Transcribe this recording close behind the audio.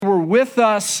with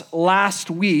us last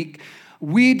week,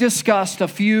 we discussed a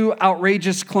few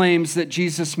outrageous claims that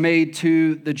Jesus made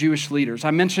to the Jewish leaders.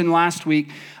 I mentioned last week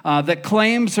that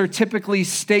claims are typically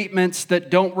statements that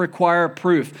don't require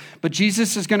proof. But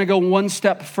Jesus is going to go one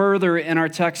step further in our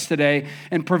text today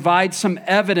and provide some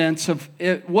evidence of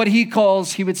what he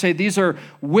would say, these are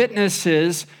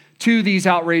witnesses to these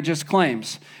outrageous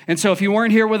claims. And so if you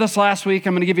weren't here with us last week,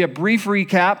 I'm going to give you a brief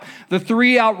recap. The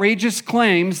three outrageous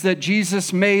claims that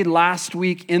Jesus made last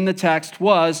week in the text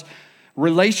was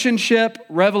relationship,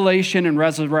 revelation, and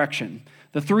resurrection.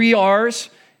 The three R's,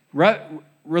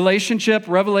 relationship,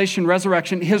 revelation,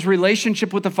 resurrection, his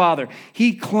relationship with the Father.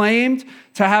 He claimed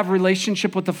to have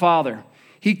relationship with the Father.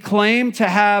 He claimed to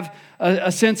have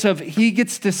a sense of he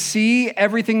gets to see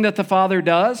everything that the Father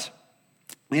does.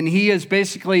 And he is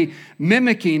basically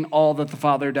mimicking all that the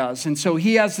Father does. And so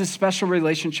he has this special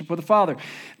relationship with the Father.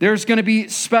 There's going to be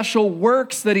special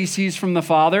works that he sees from the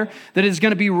Father that is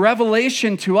going to be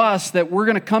revelation to us that we're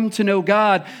going to come to know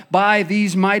God by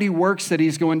these mighty works that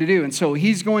he's going to do. And so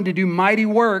he's going to do mighty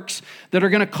works that are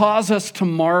going to cause us to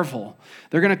marvel.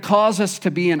 They're going to cause us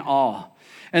to be in awe.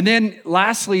 And then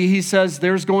lastly, he says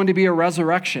there's going to be a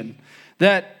resurrection.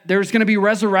 That there's going to be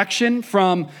resurrection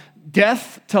from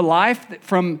death to life,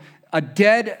 from a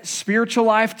dead spiritual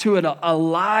life to an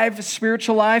alive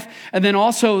spiritual life. And then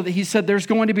also he said there's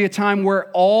going to be a time where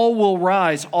all will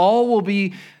rise, all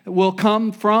will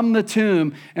come from the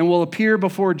tomb and will appear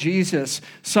before Jesus,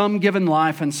 some given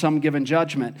life and some given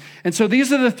judgment. And so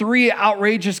these are the three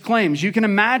outrageous claims. You can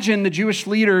imagine the Jewish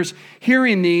leaders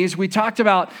hearing these. We talked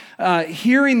about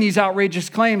hearing these outrageous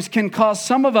claims can cause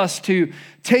some of us to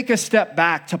take a step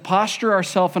back, to posture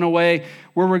ourselves in a way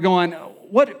where we're going,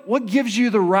 what gives you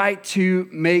the right to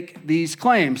make these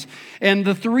claims? And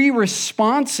the three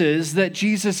responses that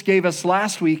Jesus gave us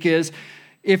last week is,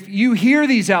 if you hear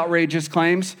these outrageous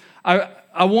claims,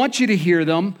 I want you to hear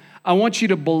them, I want you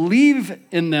to believe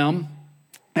in them,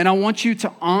 and I want you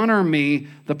to honor me,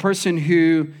 the person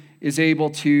who is able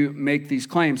to make these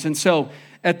claims. And so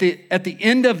at the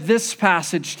end of this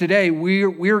passage today,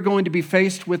 we're going to be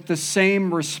faced with the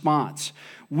same response.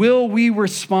 Will we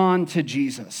respond to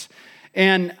Jesus?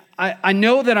 And I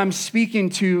know that I'm speaking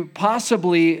to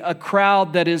possibly a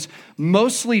crowd that is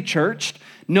mostly churched,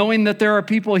 knowing that there are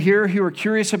people here who are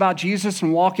curious about Jesus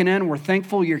and walking in. We're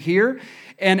thankful you're here.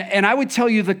 And I would tell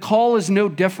you the call is no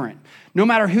different. No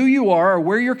matter who you are or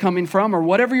where you're coming from or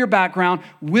whatever your background,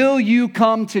 will you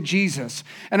come to Jesus?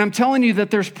 And I'm telling you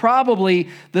that there's probably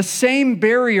the same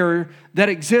barrier that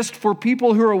exists for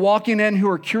people who are walking in who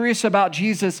are curious about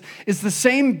Jesus is the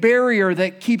same barrier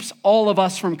that keeps all of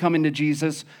us from coming to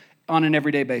Jesus on an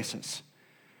everyday basis.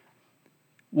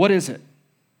 What is it?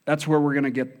 That's where we're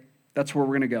going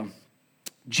to go.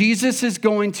 Jesus is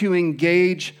going to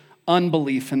engage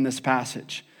unbelief in this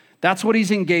passage. That's what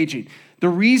he's engaging. The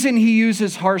reason he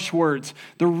uses harsh words,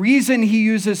 the reason he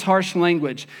uses harsh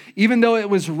language, even though it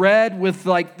was read with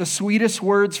like the sweetest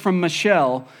words from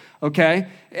Michelle, okay?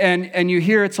 And you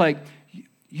hear it's like,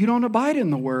 you don't abide in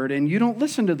the word and you don't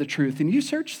listen to the truth and you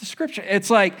search the scripture.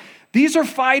 It's like, these are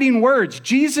fighting words.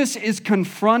 Jesus is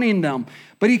confronting them,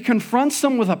 but he confronts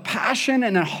them with a passion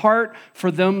and a heart for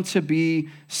them to be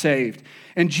saved.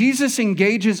 And Jesus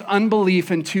engages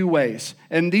unbelief in two ways.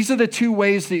 And these are the two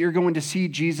ways that you're going to see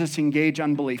Jesus engage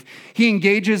unbelief. He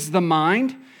engages the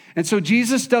mind. And so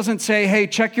Jesus doesn't say, hey,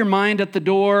 check your mind at the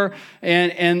door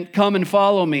and come and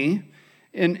follow me.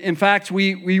 In fact,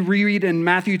 we read in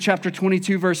Matthew chapter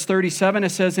 22, verse 37, it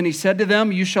says, and he said to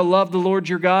them, you shall love the Lord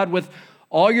your God with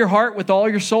all your heart, with all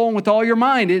your soul, and with all your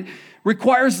mind. It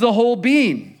requires the whole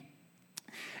being.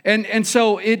 And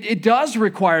so it does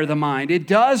require the mind. It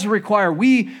does require,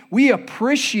 we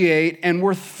appreciate and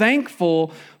we're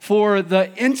thankful for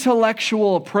the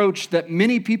intellectual approach that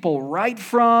many people write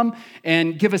from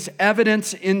and give us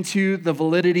evidence into the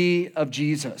validity of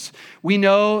Jesus. We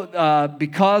know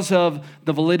because of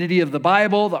the validity of the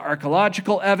Bible, the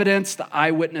archaeological evidence, the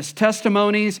eyewitness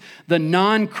testimonies, the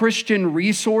non-Christian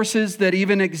resources that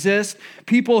even exist,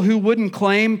 people who wouldn't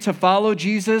claim to follow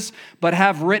Jesus but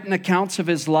have written accounts of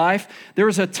his life. There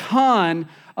is a ton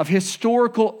of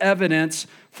historical evidence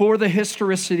for the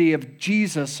historicity of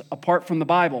Jesus apart from the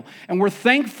Bible. And we're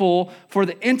thankful for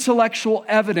the intellectual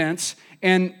evidence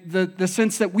and the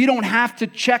sense that we don't have to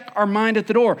check our mind at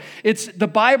the door. The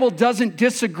Bible doesn't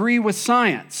disagree with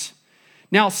science.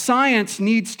 Now, science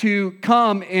needs to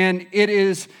come and it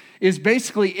is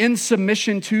basically in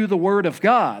submission to the Word of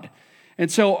God.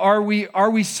 And so are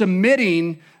we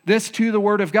submitting this to the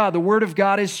Word of God? The Word of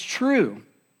God is true.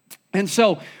 And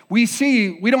so we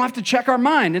see we don't have to check our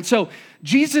mind. And so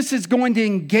Jesus is going to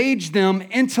engage them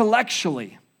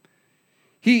intellectually.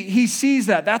 He sees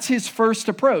that. That's his first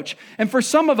approach. And for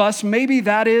some of us, maybe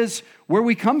that is where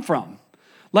we come from.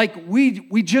 Like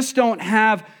we just don't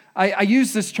have, I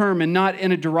use this term and not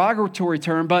in a derogatory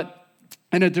term, but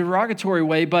in a derogatory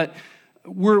way, but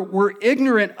we're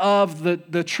ignorant of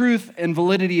the truth and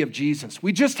validity of Jesus.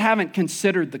 We just haven't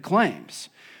considered the claims.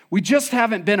 We just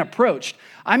haven't been approached.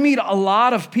 I meet a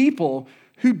lot of people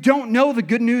who don't know the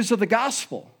good news of the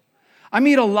gospel. I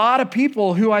meet a lot of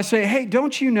people who I say, hey,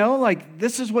 don't you know, like,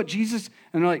 this is what Jesus,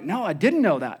 and they're like, no, I didn't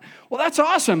know that. Well, that's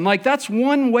awesome. Like, that's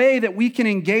one way that we can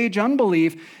engage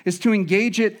unbelief is to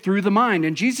engage it through the mind.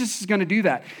 And Jesus is going to do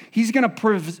that. He's going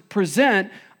to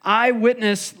present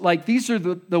eyewitness, like these are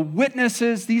the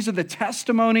witnesses, these are the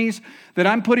testimonies that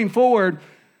I'm putting forward,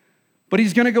 but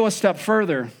he's going to go a step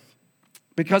further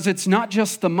because it's not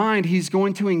just the mind. He's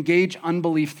going to engage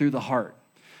unbelief through the heart.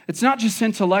 It's not just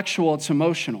intellectual, it's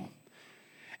emotional.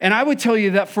 And I would tell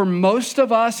you that for most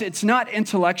of us, it's not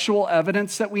intellectual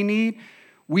evidence that we need.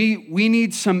 We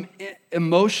need some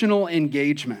emotional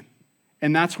engagement.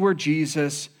 And that's where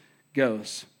Jesus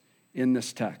goes in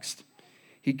this text.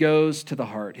 He goes to the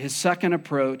heart. His second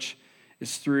approach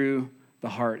is through the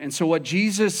heart. And so what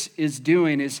Jesus is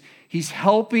doing is he's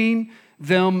helping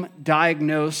them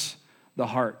diagnose the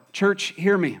heart. Church,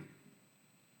 hear me.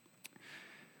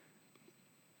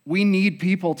 We need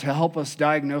people to help us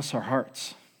diagnose our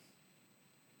hearts.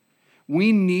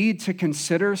 We need to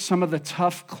consider some of the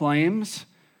tough claims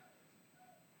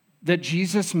that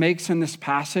Jesus makes in this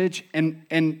passage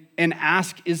and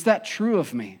ask, is that true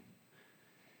of me?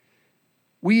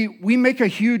 We make a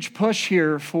huge push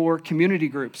here for community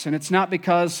groups, and it's not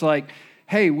because like,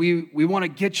 hey, we want to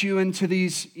get you into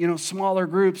these, smaller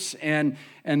groups, and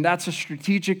that's a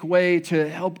strategic way to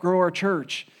help grow our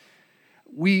church.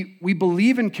 We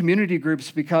believe in community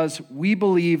groups because we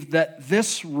believe that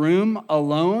this room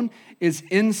alone is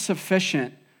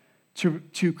insufficient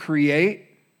to create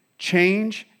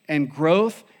change and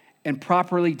growth and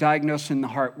properly diagnose in the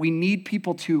heart. We need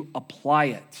people to apply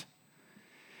it.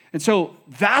 And so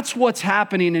that's what's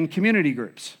happening in community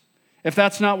groups. If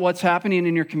that's not what's happening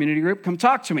in your community group, come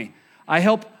talk to me. I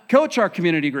help coach our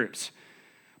community groups.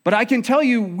 But I can tell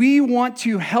you, we want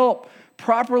to help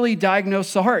properly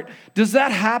diagnose the heart. Does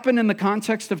that happen in the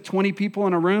context of 20 people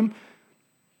in a room?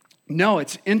 No,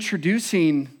 it's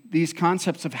introducing these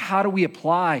concepts of how do we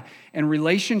apply, and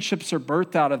relationships are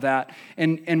birthed out of that,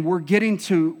 and we're getting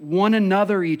to one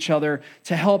another, each other,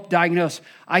 to help diagnose.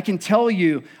 I can tell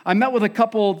you, I met with a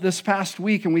couple this past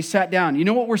week, and we sat down. You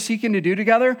know what we're seeking to do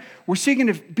together? We're seeking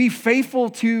to be faithful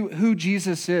to who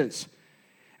Jesus is.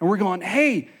 And we're going,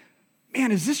 hey,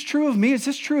 man, is this true of me? Is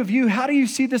this true of you? How do you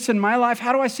see this in my life?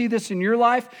 How do I see this in your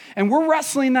life? And we're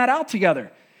wrestling that out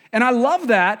together. And I love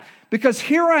that because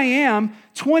here I am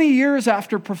 20 years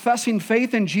after professing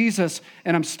faith in Jesus,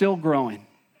 and I'm still growing.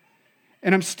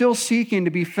 And I'm still seeking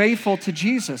to be faithful to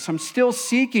Jesus. I'm still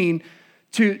seeking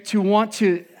to want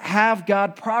to have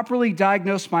God properly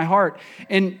diagnose my heart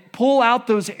and pull out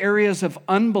those areas of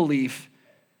unbelief.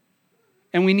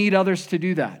 And we need others to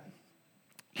do that.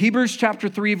 Hebrews chapter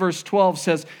 3, verse 12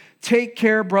 says, take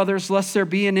care, brothers, lest there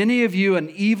be in any of you an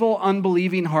evil,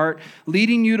 unbelieving heart,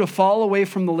 leading you to fall away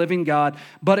from the living God,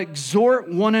 but exhort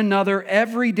one another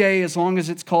every day, as long as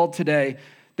it's called today,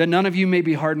 that none of you may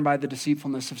be hardened by the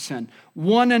deceitfulness of sin.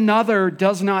 One another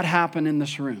does not happen in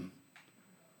this room.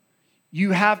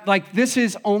 This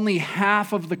is only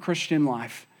half of the Christian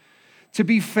life. To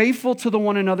be faithful to the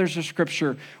one another's of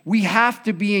Scripture, we have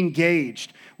to be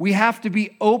engaged. We have to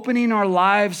be opening our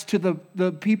lives to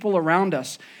the people around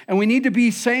us. And we need to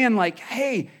be saying like,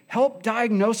 hey, help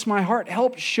diagnose my heart.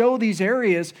 Help show these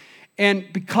areas.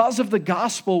 And because of the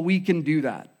gospel, we can do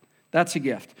that. That's a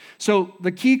gift. So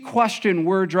the key question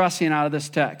we're addressing out of this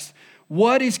text,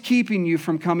 what is keeping you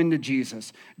from coming to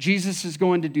Jesus? Jesus is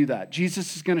going to do that.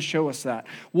 Jesus is going to show us that.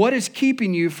 What is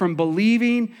keeping you from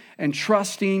believing and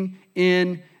trusting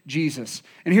in Jesus?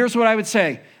 And here's what I would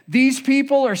say. These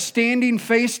people are standing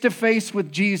face to face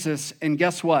with Jesus, and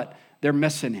guess what? They're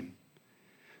missing him.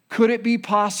 Could it be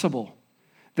possible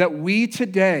that we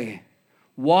today,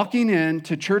 walking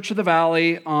into Church of the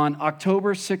Valley on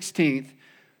October 16th,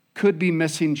 could be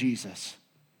missing Jesus?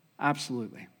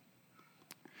 Absolutely.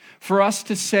 For us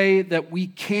to say that we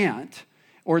can't,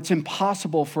 or it's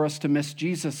impossible for us to miss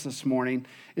Jesus this morning,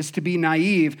 is to be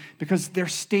naive, because they're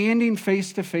standing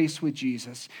face to face with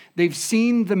Jesus. They've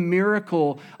seen the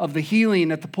miracle of the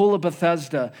healing at the pool of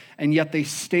Bethesda, and yet they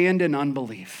stand in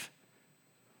unbelief.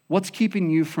 What's keeping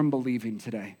you from believing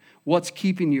today? What's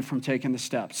keeping you from taking the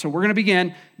steps? So we're going to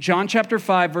begin John chapter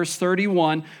 5, verse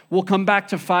 31. We'll come back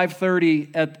to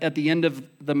 5:30 at the end of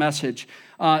the message.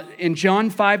 In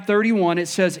John 5:31, it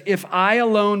says, if I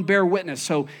alone bear witness.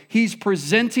 So he's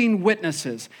presenting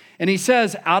witnesses. And he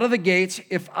says, out of the gates,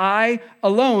 if I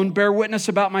alone bear witness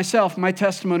about myself, my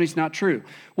testimony is not true.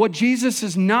 What Jesus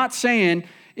is not saying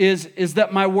is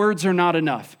that my words are not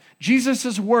enough.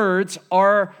 Jesus' words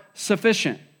are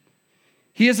sufficient.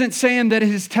 He isn't saying that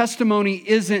his testimony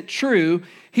isn't true.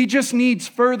 He just needs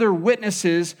further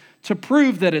witnesses to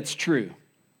prove that it's true.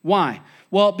 Why?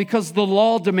 Well, because the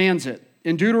law demands it.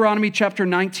 In Deuteronomy chapter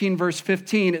 19, verse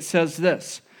 15, it says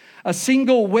this, a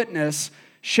single witness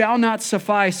shall not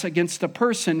suffice against a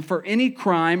person for any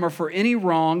crime or for any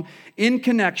wrong in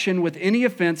connection with any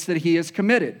offense that he has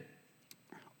committed.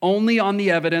 Only on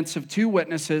the evidence of 2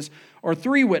 witnesses or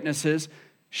 3 witnesses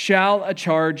shall a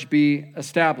charge be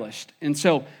established. And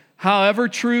so, however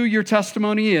true your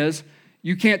testimony is,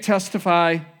 you can't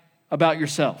testify about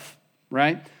yourself,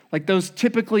 right? Like those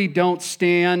typically don't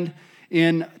stand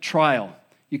in trial.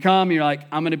 You come, you're like,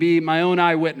 I'm going to be my own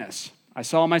eyewitness. I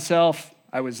saw myself.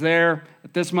 I was there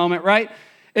at this moment, right?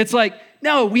 It's like,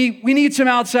 no, we need some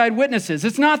outside witnesses.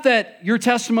 It's not that your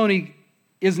testimony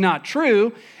is not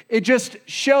true. It just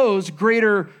shows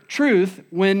greater truth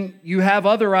when you have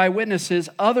other eyewitnesses,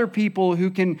 other people who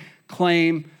can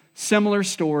claim similar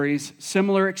stories,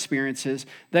 similar experiences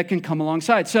that can come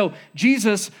alongside. So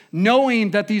Jesus,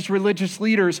 knowing that these religious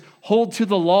leaders hold to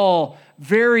the law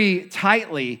very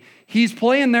tightly, he's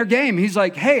playing their game. He's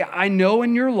like, hey, I know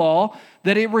in your law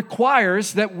that it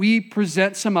requires that we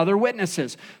present some other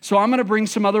witnesses. So I'm going to bring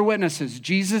some other witnesses.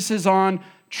 Jesus is on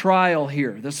trial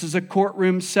here. This is a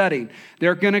courtroom setting.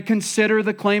 They're going to consider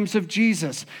the claims of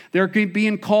Jesus. They're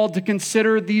being called to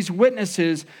consider these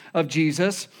witnesses of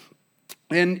Jesus.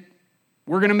 And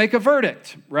we're going to make a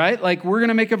verdict, right? Like we're going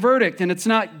to make a verdict, and it's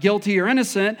not guilty or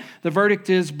innocent. The verdict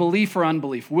is belief or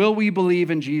unbelief. Will we believe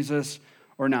in Jesus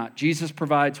or not? Jesus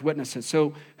provides witnesses.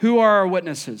 So who are our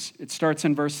witnesses? It starts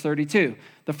in verse 32.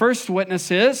 The first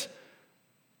witness is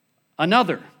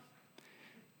another.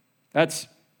 That's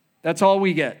all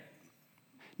we get.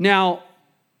 Now,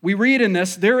 we read in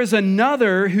this, there is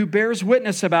another who bears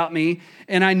witness about me,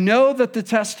 and I know that the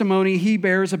testimony he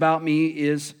bears about me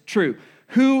is true.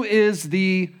 Who is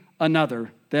the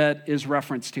another that is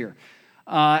referenced here?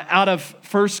 Out of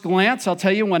first glance, I'll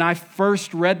tell you, when I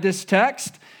first read this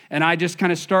text, and I just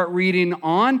kind of start reading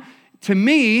on, to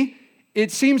me,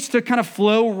 it seems to kind of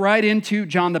flow right into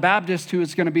John the Baptist, who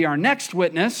is going to be our next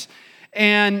witness.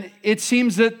 And it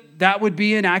seems that would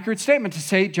be an accurate statement to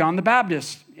say John the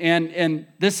Baptist. And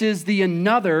this is the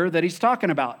another that he's talking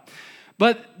about.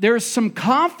 But there's some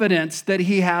confidence that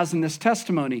he has in this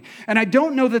testimony. And I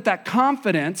don't know that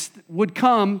confidence would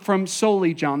come from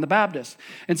solely John the Baptist.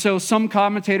 And so some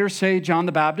commentators say John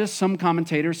the Baptist. Some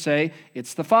commentators say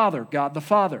it's the Father, God the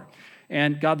Father.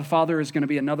 And God the Father is going to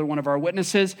be another one of our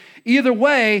witnesses. Either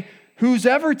way,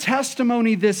 whosever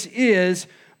testimony this is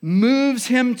moves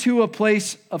him to a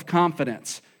place of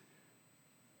confidence.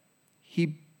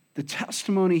 The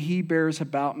testimony he bears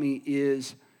about me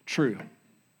is true.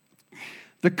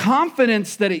 The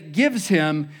confidence that it gives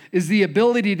him is the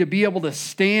ability to be able to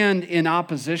stand in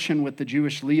opposition with the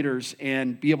Jewish leaders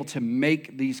and be able to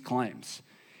make these claims.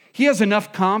 He has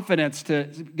enough confidence to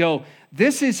go,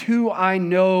 this is who I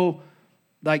know,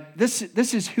 like this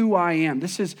is who I am.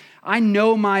 I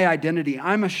know my identity.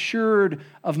 I'm assured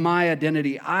of my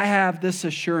identity. I have this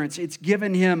assurance. It's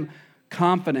given him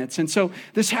confidence. And so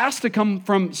this has to come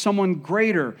from someone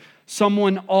greater,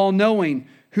 someone all-knowing,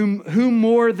 who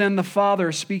more than the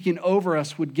Father speaking over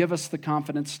us would give us the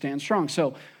confidence to stand strong.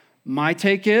 So my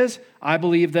take is, I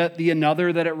believe that the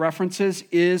another that it references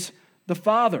is the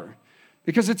Father.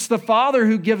 Because it's the Father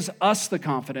who gives us the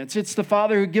confidence. It's the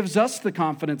Father who gives us the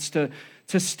confidence to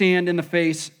stand in the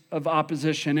face of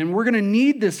opposition. And we're going to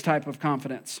need this type of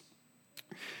confidence.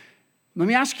 Let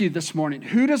me ask you this morning,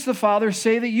 who does the Father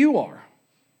say that you are?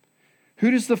 Who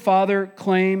does the Father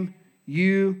claim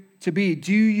you to be?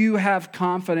 Do you have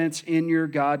confidence in your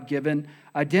God-given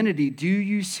identity? Do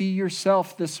you see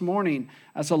yourself this morning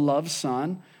as a loved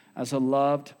son, as a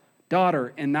loved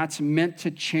daughter? And that's meant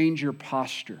to change your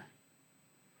posture.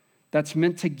 That's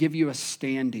meant to give you a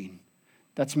standing.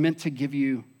 That's meant to give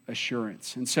you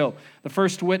assurance. And so the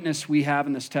first witness we have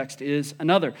in this text is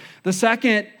another. The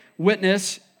second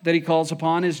witness that he calls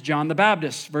upon is John the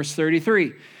Baptist, verse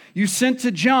 33. You sent to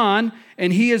John,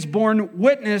 and he has borne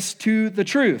witness to the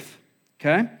truth.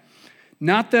 Okay?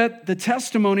 Not that the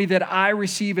testimony that I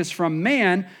receive is from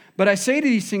man, But I say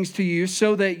these things to you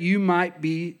so that you may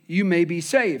be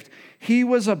saved. He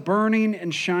was a burning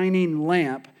and shining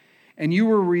lamp, and you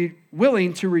were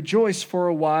willing to rejoice for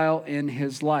a while in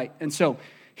his light. And so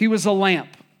he was a lamp.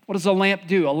 What does a lamp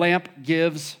do? A lamp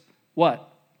gives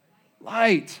what?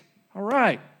 Light. All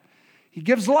right. He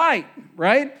gives light,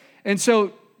 right? And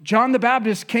so John the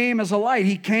Baptist came as a light.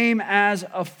 He came as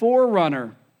a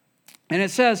forerunner. And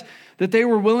it says that they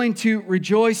were willing to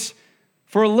rejoice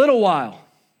for a little while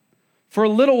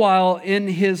in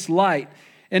his light.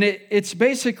 And it's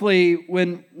basically,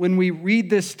 when we read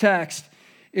this text,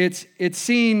 it's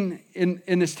seen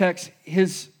in this text,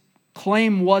 his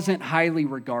claim wasn't highly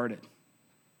regarded.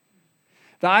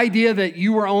 The idea that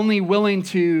you were only willing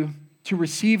to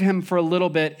receive him for a little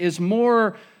bit is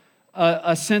more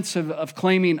a sense of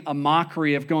claiming a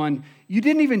mockery, of going, you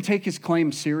didn't even take his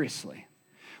claim seriously.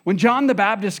 When John the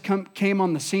Baptist came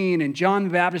on the scene, and John the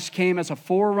Baptist came as a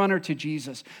forerunner to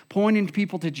Jesus, pointing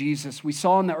people to Jesus, we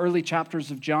saw in the early chapters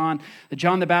of John that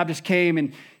John the Baptist came,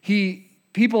 and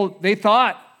they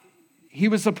thought he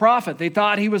was the prophet. They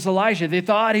thought he was Elijah. They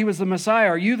thought he was the Messiah.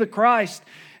 Are you the Christ?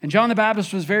 And John the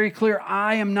Baptist was very clear,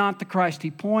 I am not the Christ. He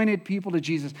pointed people to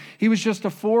Jesus. He was just a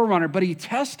forerunner, but he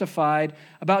testified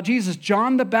about Jesus.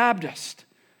 John the Baptist,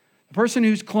 the person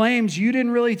whose claims you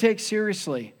didn't really take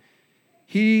seriously,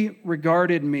 he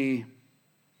regarded me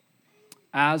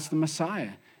as the Messiah.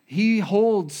 He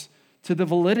holds to the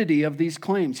validity of these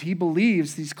claims. He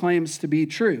believes these claims to be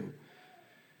true.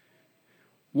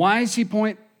 Why is he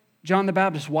John the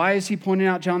Baptist? Why is he pointing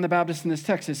out John the Baptist in this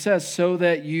text? It says, so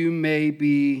that you may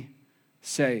be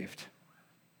saved.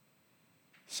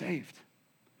 Saved.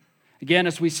 Again,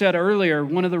 as we said earlier,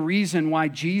 one of the reasons why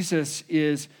Jesus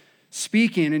is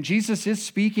speaking, and Jesus is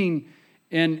speaking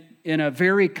in a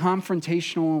very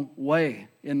confrontational way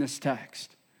in this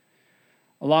text.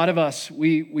 A lot of us,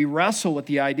 we wrestle with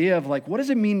the idea of what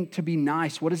does it mean to be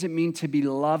nice? What does it mean to be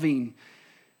loving?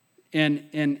 And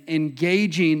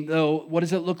engaging, though, what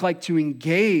does it look like to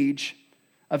engage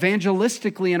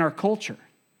evangelistically in our culture?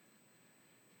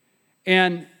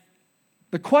 And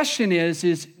the question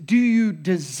is do you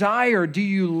desire, do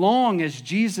you long, as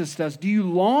Jesus does, do you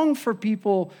long for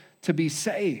people to be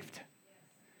saved?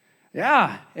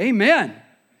 Yeah, amen.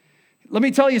 Let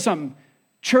me tell you something.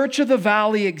 Church of the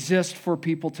Valley exists for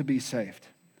people to be saved.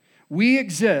 We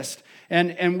exist.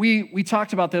 And we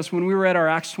talked about this when we were at our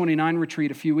Acts 29 retreat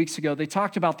a few weeks ago. They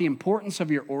talked about the importance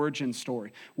of your origin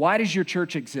story. Why does your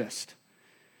church exist?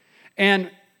 And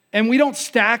we're not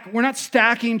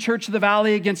stacking Church of the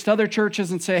Valley against other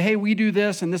churches and say, hey, we do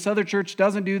this and this other church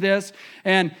doesn't do this.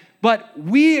 But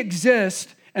we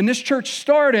exist. And this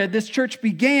church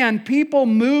began, people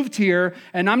moved here,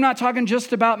 and I'm not talking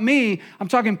just about me, I'm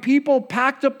talking people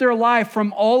packed up their life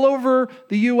from all over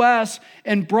the U.S.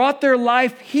 and brought their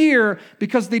life here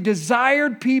because they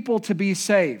desired people to be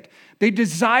saved. They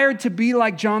desired to be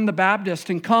like John the Baptist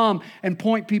and come and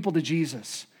point people to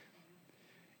Jesus.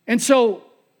 And so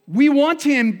we want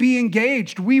to be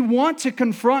engaged. We want to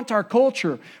confront our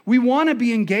culture. We want to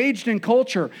be engaged in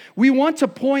culture. We want to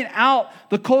point out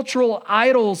the cultural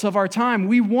idols of our time.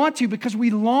 We want to because we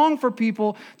long for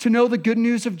people to know the good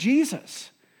news of Jesus.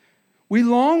 We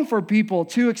long for people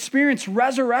to experience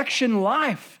resurrection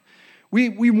life.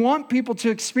 We want people to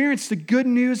experience the good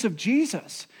news of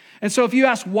Jesus. And so if you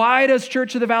ask, why does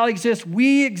Church of the Valley exist?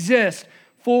 We exist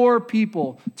for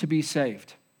people to be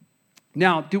saved.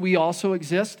 Now, do we also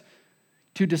exist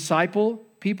to disciple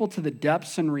people to the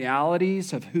depths and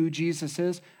realities of who Jesus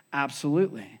is?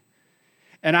 Absolutely.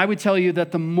 And I would tell you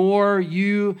that the more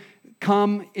you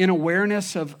come in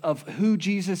awareness of who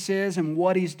Jesus is and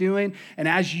what he's doing, and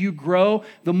as you grow,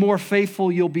 the more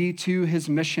faithful you'll be to his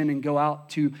mission and go out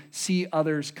to see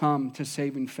others come to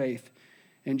saving faith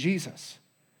in Jesus.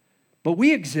 But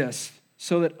we exist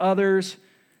so that others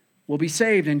will be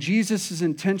saved. And Jesus is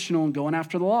intentional in going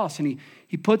after the lost. And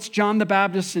he puts John the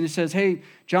Baptist and he says, hey,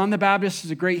 John the Baptist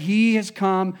is he has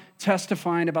come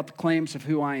testifying about the claims of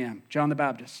who I am, John the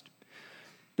Baptist.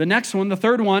 The next one, the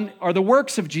third one, are the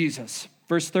works of Jesus.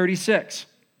 Verse 36.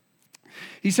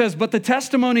 He says, but the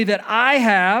testimony that I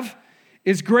have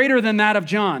is greater than that of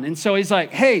John. And so he's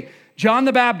like, hey, John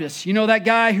the Baptist, you know that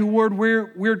guy who wore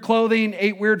weird clothing,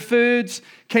 ate weird foods,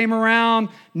 came around,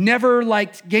 never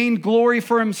gained glory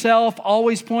for himself,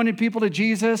 always pointed people to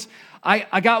Jesus.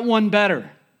 I got one better.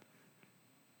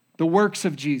 The works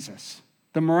of Jesus.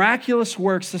 The miraculous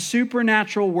works, the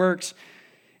supernatural works.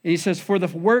 And he says, for the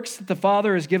works that the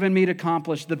Father has given me to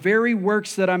accomplish, the very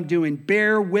works that I'm doing,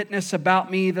 bear witness about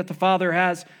me that the Father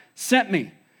has sent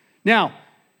me. Now,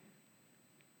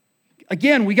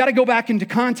 again, we got to go back into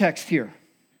context here.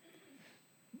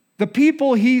 The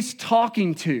people he's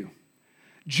talking to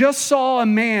just saw a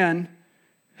man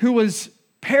who was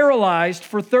paralyzed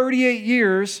for 38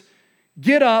 years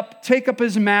get up, take up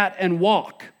his mat, and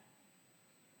walk.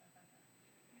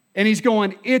 And he's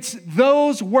going, it's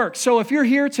those works. So if you're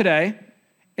here today,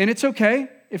 and it's okay,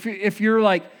 if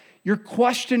you're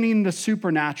questioning the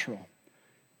supernatural,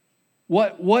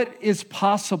 what is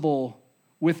possible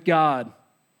with God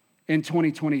in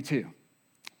 2022?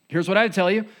 Here's what I'd tell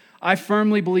you. I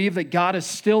firmly believe that God is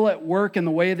still at work in the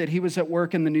way that he was at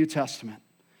work in the New Testament.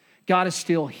 God is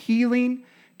still healing.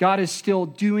 God is still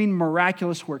doing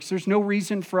miraculous works. There's no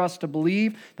reason for us to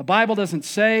believe. The Bible doesn't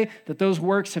say that those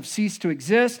works have ceased to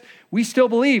exist. We still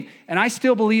believe, and I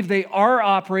still believe they are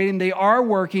operating, they are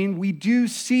working. We do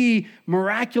see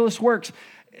miraculous works.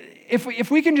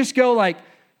 If we can just go like,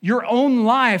 your own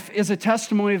life is a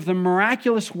testimony of the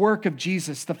miraculous work of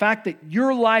Jesus, the fact that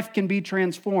your life can be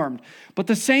transformed. But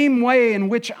the same way in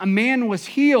which a man was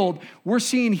healed, we're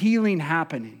seeing healing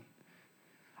happening.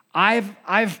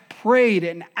 I've prayed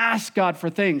and asked God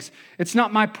for things. It's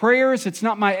not my prayers, it's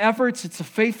not my efforts, it's the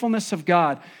faithfulness of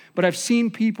God. But I've seen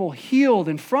people healed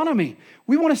in front of me.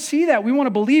 We want to see that. We want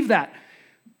to believe that.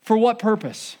 For what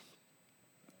purpose?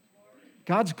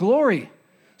 God's glory.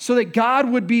 So that God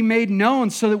would be made known,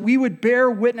 so that we would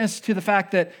bear witness to the fact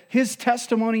that his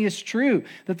testimony is true,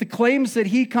 that the claims that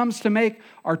he comes to make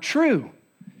are true.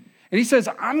 And he says,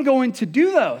 I'm going to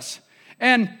do those.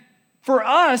 And for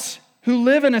us who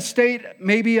live in a state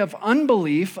maybe of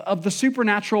unbelief of the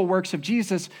supernatural works of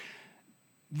Jesus,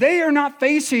 they are not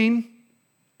facing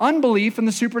unbelief in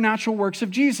the supernatural works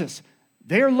of Jesus.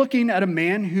 They are looking at a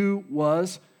man who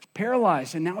was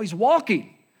paralyzed and now he's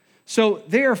walking. So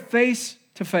they are face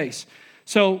to face.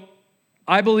 So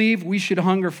I believe we should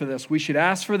hunger for this. We should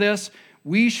ask for this.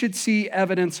 We should see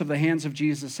evidence of the hands of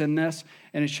Jesus in this,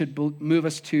 and it should move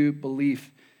us to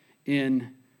belief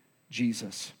in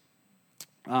Jesus.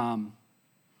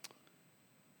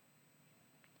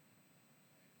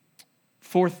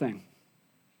 Fourth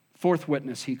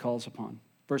witness he calls upon.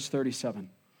 Verse 37.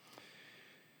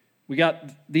 We got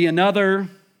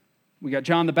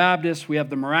John the Baptist. We have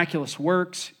the miraculous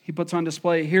works he puts on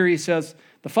display. Here he says,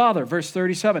 the Father, verse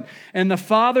 37. And the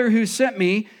Father who sent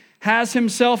me has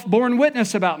himself borne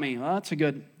witness about me. Well, that's a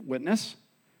good witness.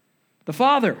 The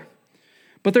Father.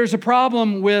 But there's a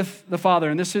problem with the Father,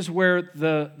 and this is where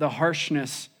the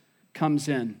harshness comes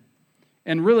in.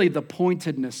 And really the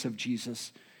pointedness of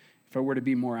Jesus, if I were to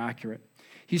be more accurate.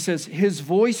 He says, his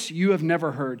voice you have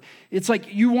never heard. It's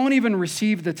like you won't even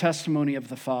receive the testimony of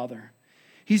the Father.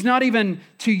 He's not even,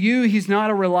 to you, he's not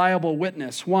a reliable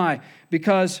witness. Why?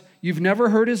 Because you've never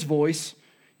heard his voice,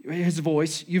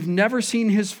 you've never seen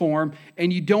his form,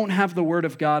 and you don't have the word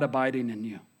of God abiding in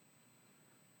you.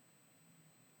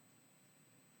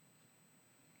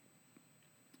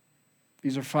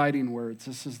 These are fighting words.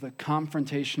 This is the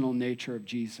confrontational nature of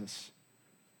Jesus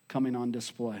coming on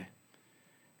display.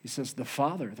 He says, the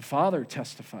Father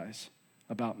testifies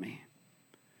about me.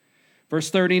 Verse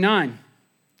 39.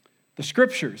 The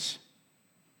Scriptures.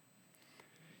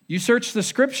 You search the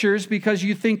Scriptures because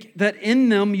you think that in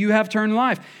them you have eternal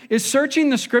life. Is searching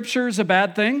the Scriptures a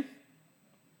bad thing?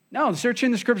 No,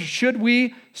 searching the Scriptures. Should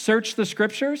we search the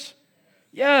Scriptures?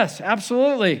 Yes,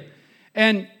 absolutely.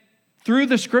 And through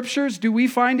the Scriptures, do we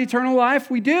find eternal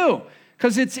life? We do,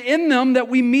 because it's in them that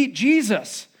we meet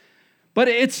Jesus. But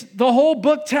it's the whole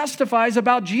book testifies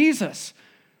about Jesus.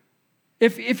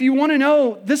 If you want to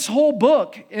know this whole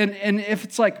book, and if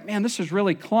it's like, man, this is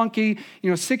really clunky,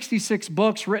 66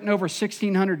 books written over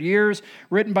 1,600 years,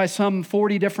 written by some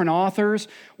 40 different authors.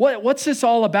 What's this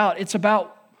all about? It's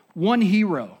about one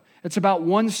hero. It's about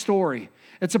one story.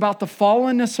 It's about the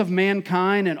fallenness of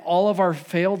mankind and all of our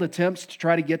failed attempts to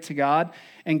try to get to God,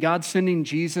 and God sending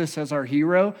Jesus as our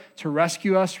hero to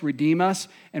rescue us, redeem us,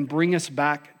 and bring us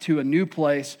back to a new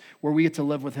place where we get to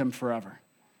live with him forever.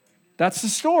 That's the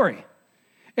story.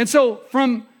 And so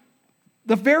from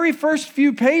the very first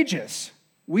few pages,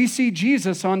 we see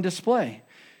Jesus on display.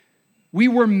 We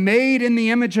were made in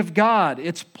the image of God.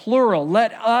 It's plural.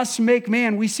 Let us make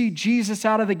man. We see Jesus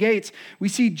out of the gates. We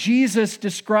see Jesus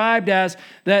described as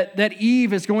that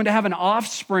Eve is going to have an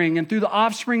offspring, and through the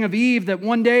offspring of Eve, that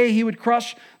one day he would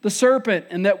crush the serpent,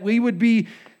 and that we would be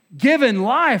given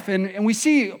life. And we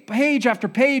see page after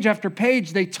page after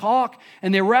page, they talk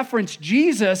and they reference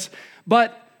Jesus,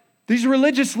 but these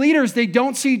religious leaders, they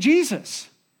don't see Jesus.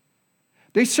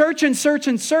 They search and search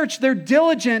and search. They're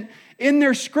diligent in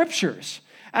their scriptures.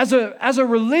 As a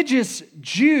religious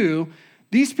Jew,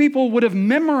 these people would have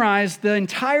memorized the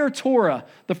entire Torah,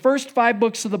 the first 5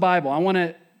 books of the Bible. I want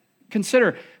to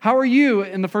consider, how are you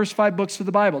in the first 5 books of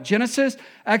the Bible? Genesis,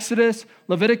 Exodus,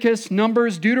 Leviticus,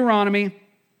 Numbers, Deuteronomy,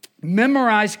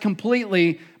 memorized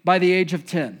completely by the age of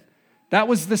 10. That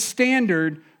was the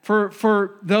standard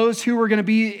for those who were going to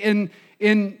be in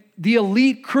the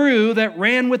elite crew that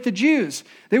ran with the Jews.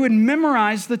 They would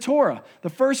memorize the Torah, the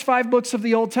first 5 books of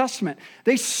the Old Testament.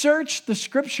 They searched the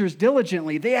scriptures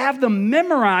diligently. They have them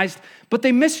memorized, but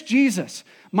they miss Jesus.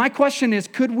 My question is,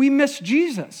 could we miss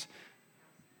Jesus?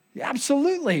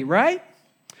 Absolutely, right?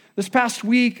 This past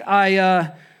week,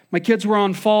 my kids were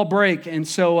on fall break, and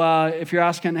so if you're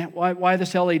asking, why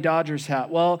this LA Dodgers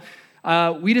hat? Well,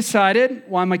 we decided,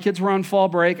 while my kids were on fall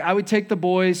break, I would take the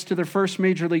boys to their first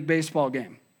Major League Baseball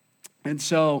game. And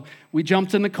so we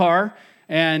jumped in the car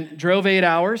and drove 8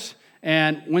 hours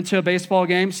and went to a baseball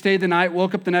game, stayed the night,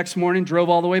 woke up the next morning, drove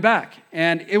all the way back.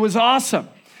 And it was awesome.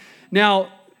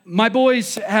 Now, my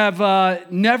boys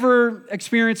have never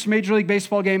experienced a Major League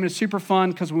Baseball game. It's super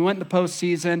fun because we went in the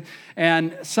postseason.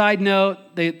 And side note,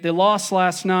 they lost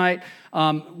last night,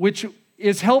 which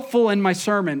is helpful in my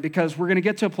sermon because we're going to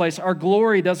get to a place, our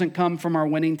glory doesn't come from our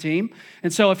winning team.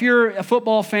 And so if you're a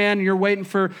football fan, you're waiting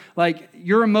for, like,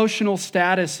 your emotional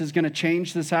status is going to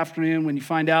change this afternoon when you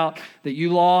find out that you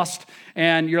lost.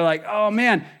 And you're like, oh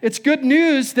man, it's good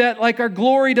news that, like, our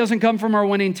glory doesn't come from our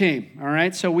winning team. All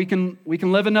right, so we can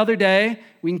live another day.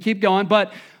 We can keep going.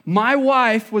 But my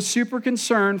wife was super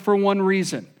concerned for one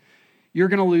reason. You're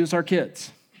going to lose our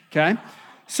kids, okay?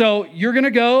 So you're going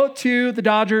to go to the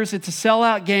Dodgers. It's a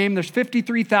sellout game. There's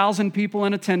 53,000 people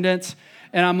in attendance.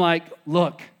 And I'm like,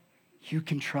 look, you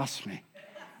can trust me.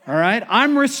 All right?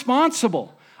 I'm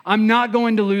responsible. I'm not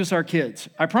going to lose our kids.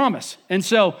 I promise. And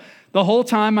so the whole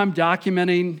time I'm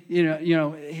documenting,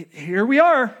 here we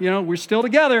are. We're still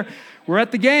together. We're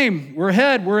at the game. We're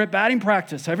ahead. We're at batting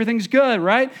practice. Everything's good,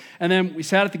 right? And then we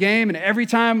sat at the game, and every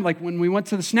time, like when we went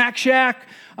to the snack shack,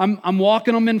 I'm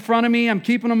walking them in front of me. I'm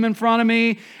keeping them in front of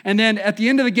me. And then at the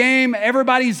end of the game,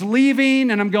 everybody's leaving,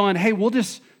 and I'm going, hey, we'll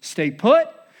just stay put.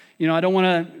 I don't want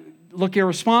to look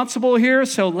irresponsible here,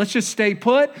 so let's just stay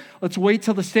put. Let's wait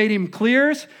till the stadium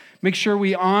clears. Make sure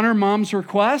we honor Mom's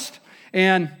request.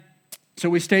 And so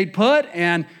we stayed put,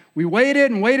 and we waited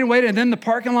and waited and waited, and then the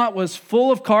parking lot was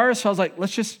full of cars, so I was like,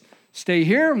 let's just stay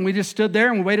here, and we just stood there,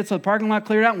 and we waited till the parking lot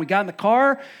cleared out, and we got in the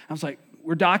car. I was like,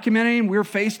 we're documenting, we're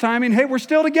FaceTiming, hey, we're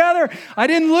still together. I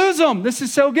didn't lose them. This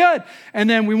is so good. And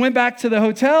then we went back to the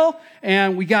hotel,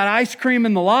 and we got ice cream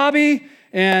in the lobby,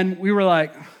 and we were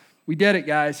like, we did it,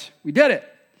 guys. We did it.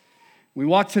 We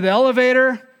walked to the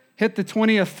elevator, hit the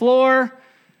 20th floor,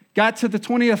 got to the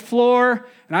 20th floor,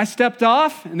 and I stepped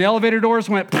off, and the elevator doors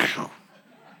went, and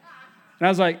I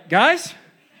was like, guys?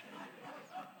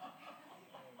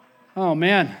 Oh,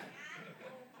 man.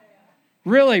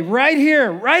 Really, right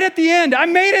here, right at the end, I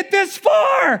made it this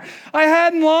far. I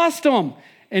hadn't lost them.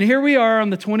 And here we are on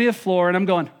the 20th floor, and I'm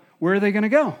going, where are they going to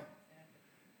go?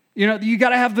 You got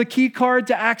to have the key card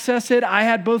to access it. I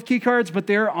had both key cards, but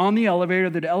they're on the elevator.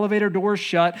 The elevator door's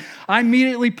shut. I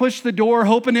immediately pushed the door,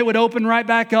 hoping it would open right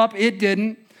back up. It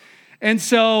didn't. And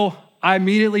so I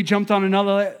immediately jumped on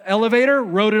another elevator,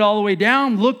 rode it all the way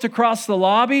down, looked across the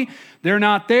lobby. They're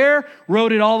not there.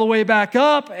 Rode it all the way back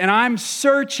up, and I'm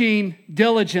searching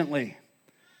diligently,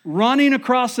 running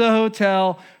across the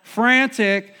hotel,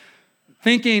 frantic,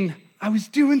 thinking I was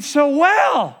doing so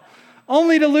well,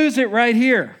 only to lose it right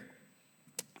here.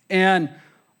 And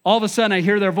all of a sudden, I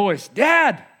hear their voice,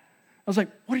 Dad. I was like,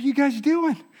 what are you guys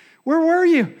doing? Where were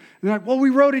you? And they're like, well, we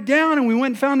wrote it down, and we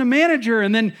went and found a manager,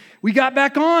 and then we got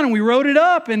back on, and we wrote it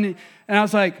up. And I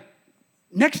was like,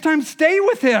 next time, stay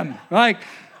with him. Like,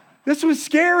 this was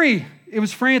scary. It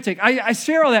was frantic. I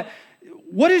share all that.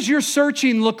 What does your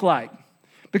searching look like?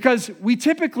 Because we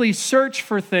typically search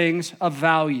for things of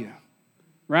value,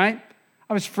 right?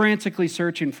 I was frantically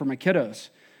searching for my kiddos.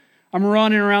 I'm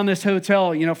running around this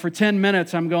hotel, for 10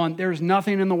 minutes. I'm going, there's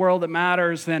nothing in the world that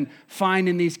matters than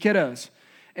finding these kiddos.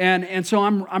 And so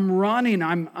I'm running.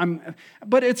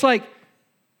 But it's like,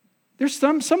 there's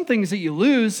some things that you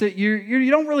lose that you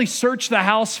don't really search the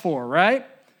house for, right?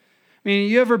 I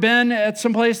mean, you ever been at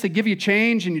some place that give you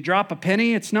change and you drop a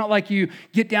penny? It's not like you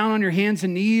get down on your hands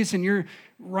and knees and you're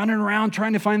running around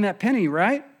trying to find that penny,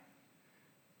 right?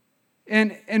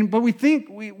 But we think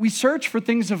we search for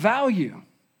things of value.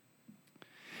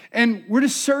 And we're to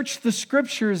search the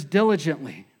scriptures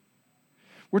diligently.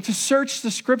 We're to search the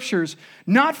scriptures,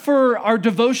 not for our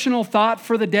devotional thought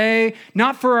for the day,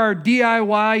 not for our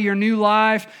DIY, your new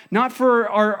life, not for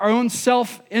our own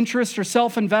self-interest or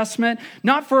self-investment,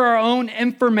 not for our own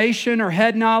information or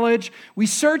head knowledge. We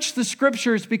search the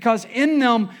scriptures because in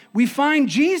them we find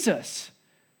Jesus.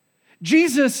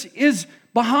 Jesus is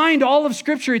behind all of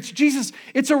Scripture. It's Jesus.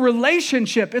 It's a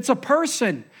relationship. It's a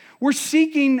person. We're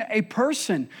seeking a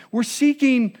person. We're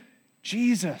seeking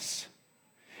Jesus.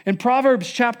 In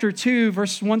Proverbs chapter 2,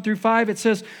 verses 1 through 5, it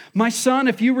says, "My son,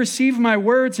 if you receive my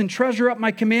words and treasure up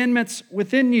my commandments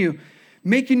within you,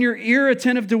 making your ear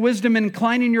attentive to wisdom and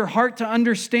inclining your heart to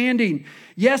understanding.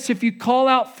 Yes, if you call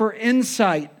out for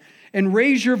insight and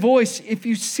raise your voice, if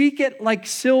you seek it like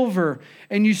silver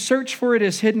and you search for it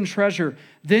as hidden treasure,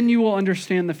 then you will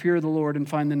understand the fear of the Lord and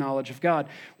find the knowledge of God."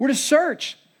 We're to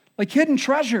search like hidden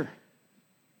treasure.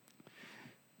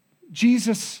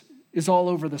 Jesus is all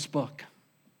over this book.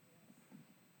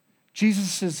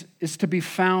 Jesus is to be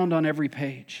found on every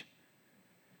page.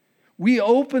 We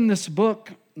open this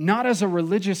book not as a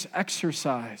religious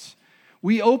exercise.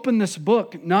 We open this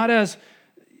book not as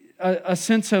a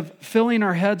sense of filling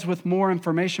our heads with more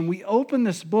information. We open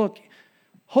this book,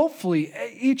 hopefully,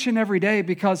 each and every day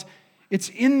because it's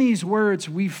in these words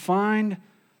we find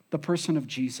the person of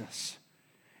Jesus.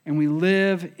 And we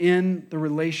live in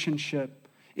relationship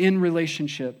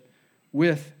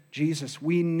with Jesus.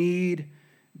 We need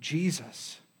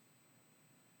Jesus.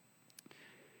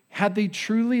 Had they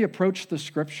truly approached the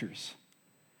Scriptures,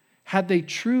 had they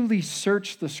truly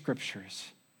searched the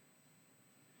Scriptures,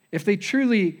 if they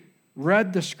truly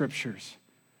read the Scriptures,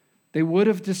 they would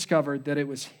have discovered that it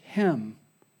was Him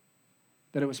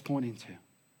that it was pointing to.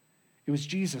 It was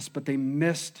Jesus, but they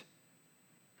missed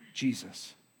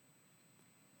Jesus.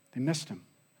 They missed Him,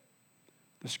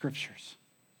 the Scriptures.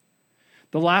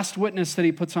 The last witness that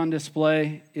he puts on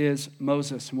display is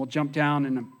Moses. And we'll jump down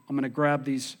and I'm going to grab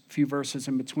these few verses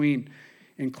in between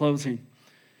in closing.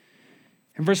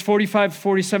 In verse 45,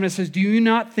 47, it says, "Do you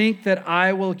not think that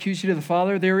I will accuse you to the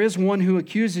Father? There is one who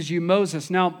accuses you, Moses."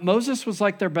 Now, Moses was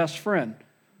like their best friend,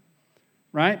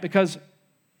 right? Because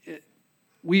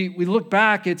we look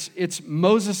back, it's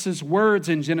Moses' words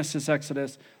in Genesis,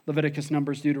 Exodus, Leviticus,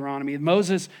 Numbers, Deuteronomy.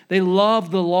 Moses, they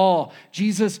loved the law.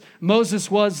 Moses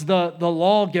was the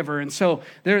lawgiver. And so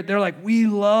they're like, we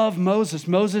love Moses.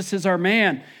 Moses is our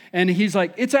man. And he's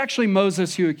like, it's actually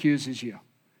Moses who accuses you.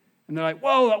 And they're like,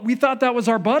 whoa, we thought that was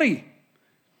our buddy.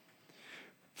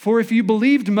 For if you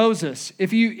believed Moses,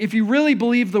 if you really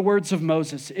believe the words of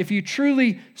Moses, if you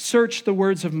truly search the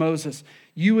words of Moses,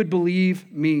 you would believe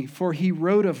me, for he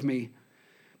wrote of me.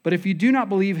 But if you do not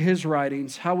believe his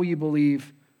writings, how will you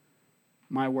believe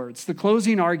my words? The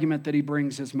closing argument that he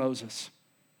brings is Moses.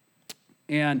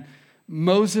 And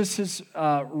Moses'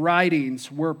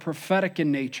 writings were prophetic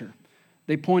in nature.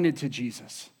 They pointed to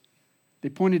Jesus. They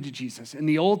pointed to Jesus. In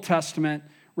the Old Testament,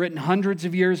 written hundreds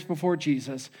of years before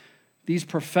Jesus, these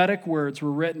prophetic words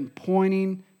were written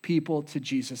pointing people to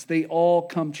Jesus. They all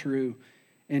come true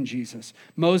in Jesus.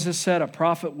 Moses said, a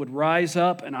prophet would rise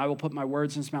up and I will put my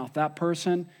words in his mouth. That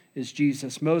person is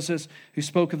Jesus. Moses, who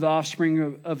spoke of the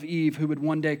offspring of Eve, who would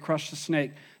one day crush the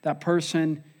snake. That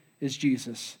person is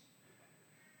Jesus.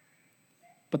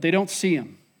 But they don't see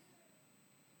him.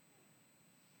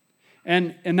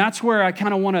 And that's where I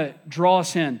kind of want to draw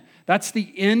us in. That's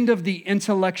the end of the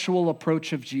intellectual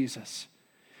approach of Jesus.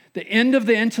 The end of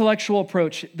the intellectual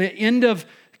approach, the end of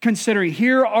considering,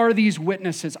 here are these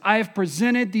witnesses. I have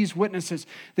presented these witnesses.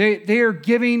 They are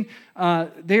claiming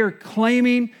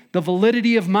the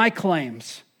validity of my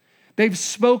claims. They've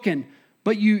spoken,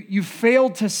 but you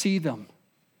failed to see them.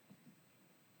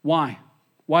 Why?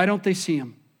 Why don't they see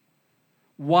him?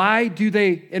 Why do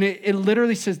they, and it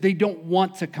literally says they don't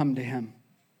want to come to him.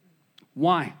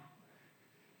 Why?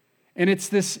 And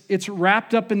it's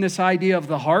wrapped up in this idea of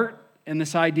the heart and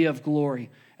this idea of glory.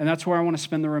 And that's where I want to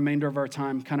spend the remainder of our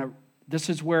time.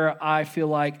 This is where I feel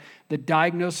like the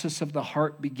diagnosis of the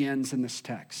heart begins in this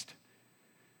text.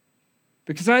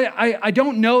 Because I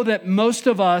don't know that most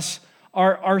of us,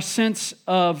 our sense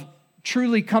of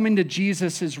truly coming to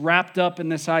Jesus is wrapped up in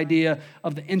this idea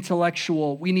of the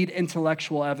intellectual. We need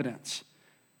intellectual evidence.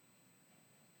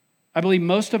 I believe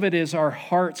most of it is our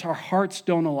hearts. Our hearts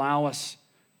don't allow us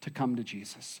to come to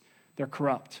Jesus. They're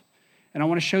corrupt. And I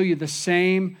want to show you the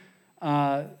same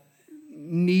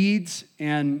needs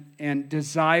and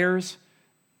desires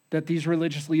that these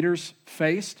religious leaders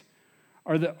faced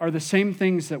are the same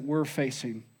things that we're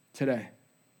facing today.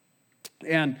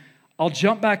 And I'll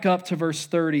jump back up to verse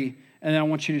 30, and then I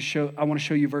want to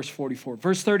show you verse 44.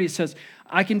 Verse 30 says,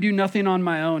 I can do nothing on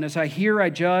my own. As I hear, I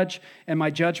judge, and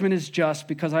my judgment is just,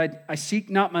 because I seek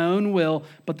not my own will,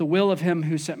 but the will of him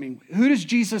who sent me. Who does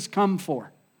Jesus come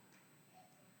for?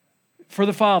 For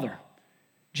the Father.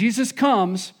 Jesus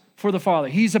comes for the Father.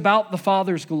 He's about the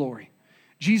Father's glory.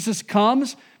 Jesus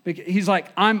comes, he's like,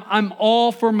 I'm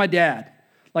all for my dad.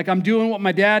 Like I'm doing what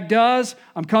my dad does.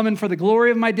 I'm coming for the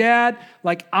glory of my dad.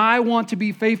 Like I want to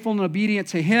be faithful and obedient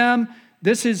to him.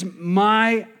 This is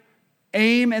my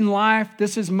aim in life.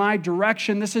 This is my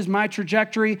direction. This is my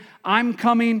trajectory. I'm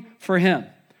coming for him.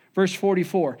 Verse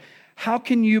 44. How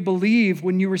can you believe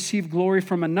when you receive glory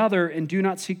from another and do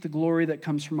not seek the glory that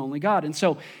comes from only God? And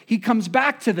so he comes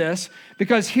back to this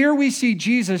because here we see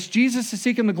Jesus. Jesus is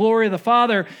seeking the glory of the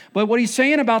Father. But what he's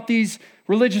saying about these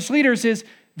religious leaders is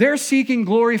they're seeking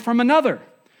glory from another.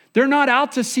 They're not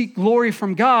out to seek glory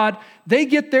from God. They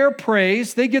get their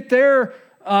praise. They get their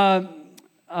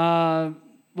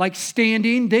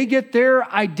standing. They get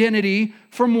their identity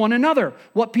from one another,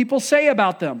 what people say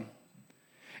about them.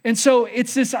 And so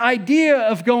it's this idea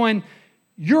of going,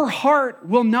 your heart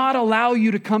will not allow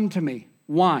you to come to me.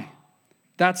 Why?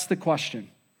 That's the question.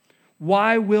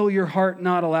 Why will your heart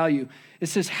not allow you? It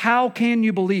says, how can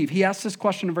you believe? He asks this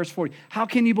question in verse 40. How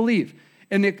can you believe?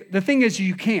 And the thing is,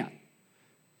 you can't.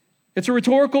 It's a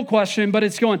rhetorical question, but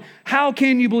it's going, how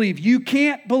can you believe? You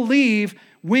can't believe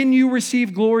when you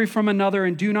receive glory from another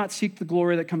and do not seek the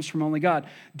glory that comes from only God.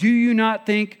 Do you not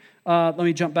think, let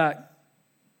me jump back.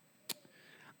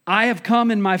 I have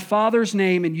come in my Father's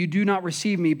name and you do not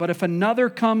receive me, but if another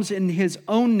comes in his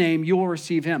own name, you will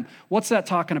receive him. What's that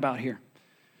talking about here?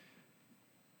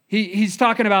 He's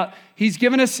talking about, he's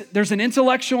given us, there's an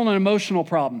intellectual and an emotional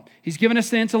problem. He's given us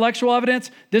the intellectual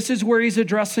evidence. This is where he's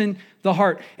addressing the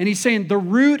heart. And he's saying the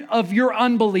root of your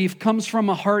unbelief comes from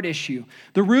a heart issue.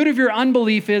 The root of your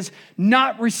unbelief is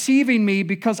not receiving me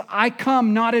because I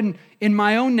come not in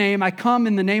my own name, I come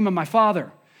in the name of my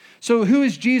Father. So who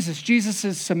is Jesus? Jesus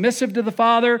is submissive to the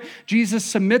Father. Jesus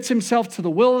submits himself to the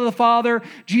will of the Father.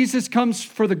 Jesus comes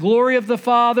for the glory of the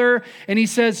Father. And he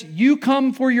says, you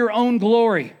come for your own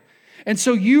glory. And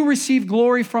so you receive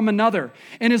glory from another.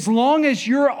 And as long as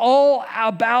you're all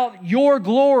about your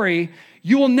glory,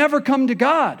 you will never come to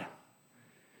God.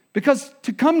 Because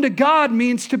to come to God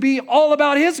means to be all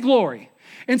about his glory.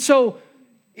 And so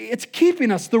it's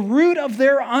keeping us. The root of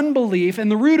their unbelief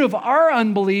and the root of our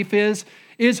unbelief is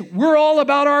we're all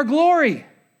about our glory.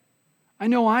 I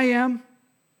know I am.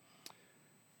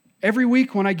 Every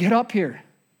week when I get up here,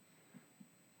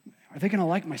 are they going to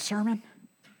like my sermon?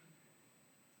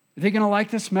 Are they going to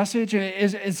like this message?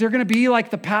 Is there going to be like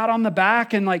the pat on the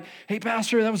back and like, hey,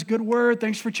 Pastor, that was a good word.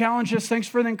 Thanks for challenging us. Thanks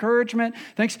for the encouragement.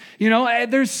 Thanks.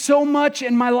 There's so much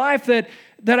in my life that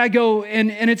I go,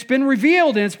 and it's been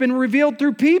revealed, and it's been revealed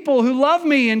through people who love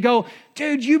me and go,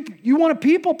 dude, you want to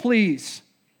people please.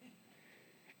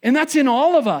 And that's in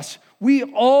all of us. We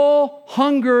all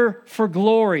hunger for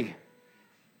glory.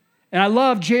 And I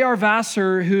love J.R.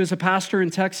 Vassar, who is a pastor in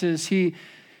Texas. He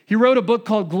wrote a book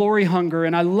called Glory Hunger,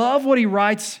 and I love what he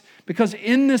writes because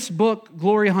in this book,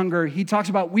 Glory Hunger, he talks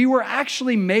about we were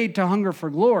actually made to hunger for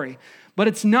glory, but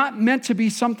it's not meant to be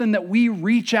something that we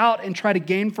reach out and try to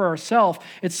gain for ourselves.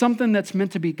 It's something that's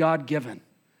meant to be God-given.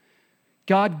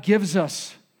 God gives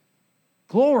us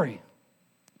glory.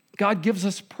 God gives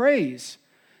us praise.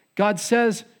 God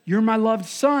says, you're my loved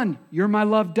son, you're my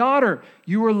loved daughter,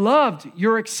 you are loved,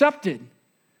 you're accepted.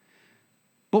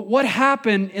 But what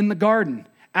happened in the garden?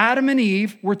 Adam and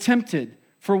Eve were tempted.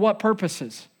 For what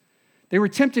purposes? They were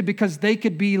tempted because they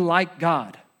could be like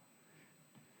God.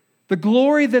 The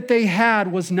glory that they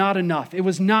had was not enough. It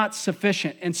was not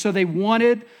sufficient. And so they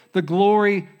wanted the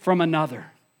glory from another.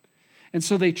 And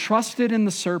so they trusted in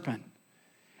the serpent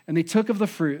and they took of the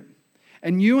fruit.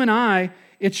 And you and I,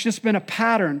 it's just been a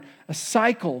pattern, a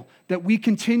cycle that we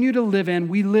continue to live in.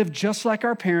 We live just like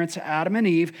our parents, Adam and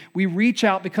Eve. We reach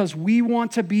out because we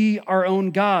want to be our own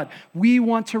God. We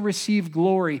want to receive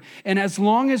glory. And as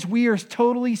long as we are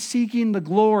totally seeking the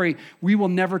glory, we will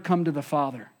never come to the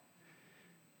Father.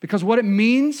 Because what it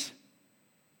means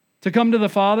to come to the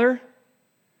Father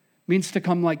means to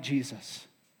come like Jesus.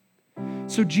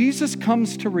 So Jesus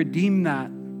comes to redeem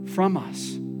that from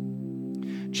us.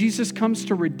 Jesus comes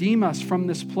to redeem us from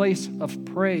this place of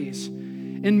praise.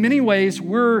 In many ways,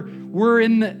 we're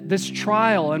in this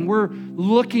trial and we're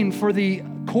looking for the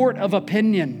court of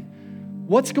opinion.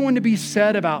 What's going to be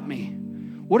said about me?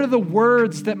 What are the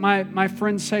words that my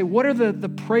friends say? What are the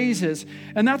praises?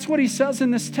 And that's what he says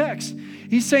in this text.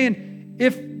 He's saying,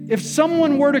 if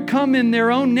someone were to come in their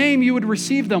own name, you would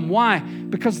receive them. Why?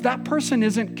 Because that person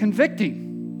isn't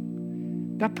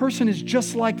convicting. That person is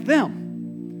just like them.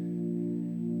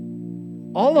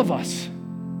 All of us,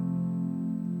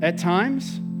 at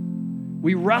times,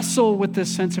 we wrestle with this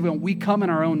sense of we come in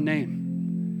our own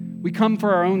name. We come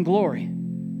for our own glory.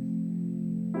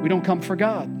 We don't come for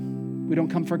God. We don't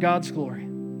come for God's glory.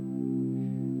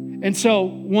 And so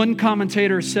one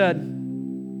commentator said,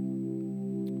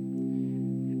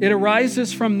 It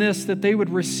arises from this, that they would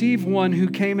receive one who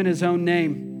came in his own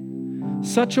name.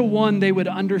 Such a one they would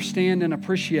understand and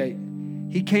appreciate.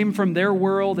 He came from their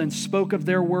world and spoke of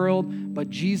their world, but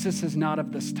Jesus is not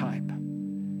of this type.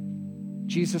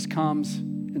 Jesus comes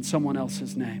in someone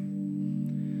else's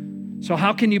name. So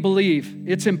how can you believe?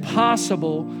 It's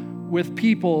impossible with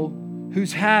people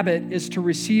whose habit is to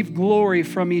receive glory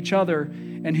from each other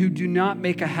and who do not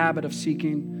make a habit of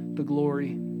seeking the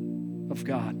glory of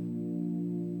God.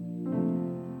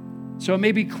 So it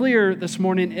may be clear this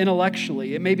morning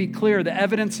intellectually. It may be clear the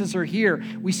evidences are here.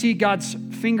 We see God's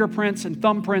fingerprints and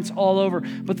thumbprints all over.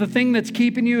 But the thing that's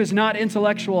keeping you is not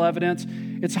intellectual evidence.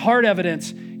 It's heart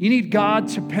evidence. You need God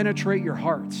to penetrate your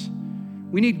hearts.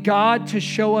 We need God to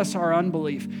show us our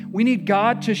unbelief. We need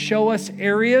God to show us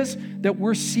areas that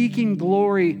we're seeking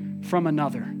glory from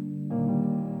another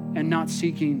and not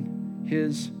seeking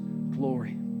His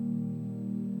glory.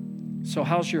 So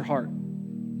how's your heart?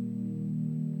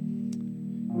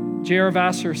 J.R.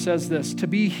 Vassar says this: to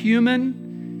be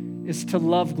human is to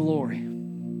love glory.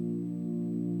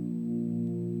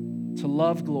 To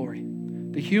love glory.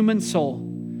 The human soul,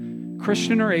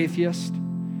 Christian or atheist,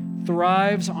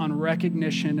 thrives on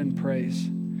recognition and praise.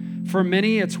 For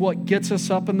many, it's what gets us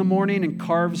up in the morning and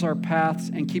carves our paths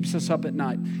and keeps us up at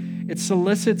night. It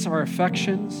solicits our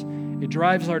affections. It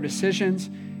drives our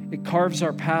decisions. It carves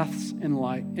our paths in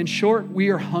light. In short, we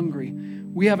are hungry.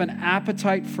 We have an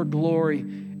appetite for glory,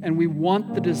 and we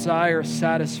want the desire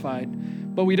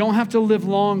satisfied. But we don't have to live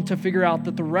long to figure out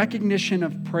that the recognition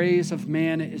of praise of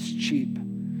man is cheap.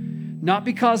 Not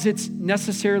because it's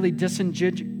necessarily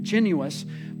disingenuous,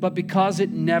 but because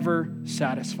it never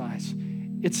satisfies.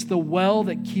 It's the well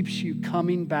that keeps you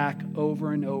coming back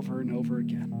over and over and over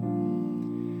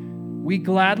again. We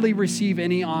gladly receive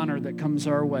any honor that comes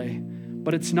our way,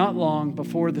 but it's not long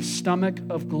before the stomach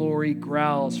of glory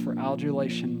growls for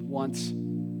adulation once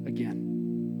again.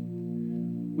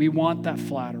 We want that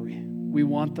flattery. We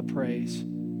want the praise.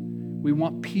 We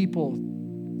want people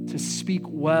to speak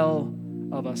well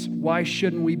of us. Why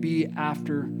shouldn't we be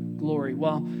after glory?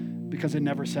 Well, because it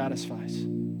never satisfies.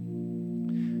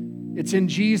 It's in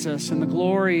Jesus and the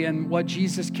glory and what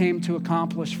Jesus came to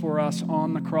accomplish for us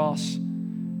on the cross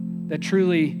that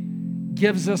truly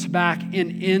gives us back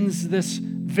and ends this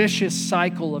vicious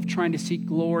cycle of trying to seek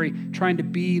glory, trying to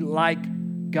be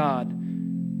like God.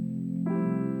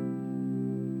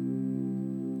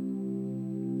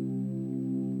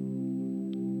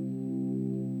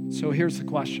 So here's the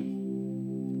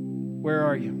question. Where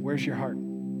are you? Where's your heart?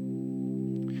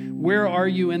 Where are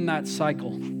you in that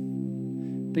cycle?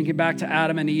 Thinking back to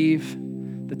Adam and Eve,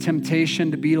 the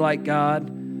temptation to be like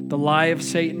God, the lie of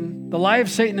Satan. The lie of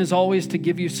Satan is always to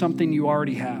give you something you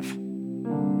already have.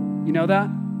 You know that?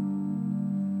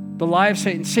 The lie of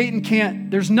Satan. Satan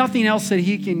can't, there's nothing else that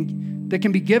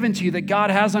can be given to you that God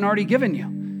hasn't already given you.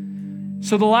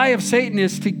 So the lie of Satan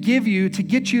is to get you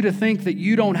to think that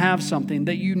you don't have something,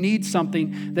 that you need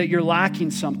something, that you're lacking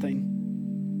something.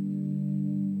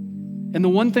 And the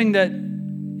one thing that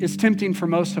is tempting for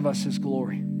most of us is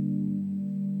glory.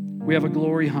 We have a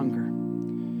glory hunger.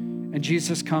 And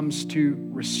Jesus comes to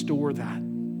restore that.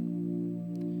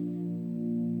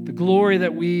 The glory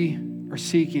that we are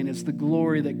seeking is the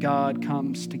glory that God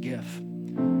comes to give.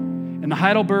 In the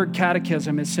Heidelberg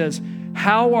Catechism, it says,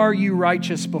 "How are you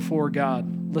righteous before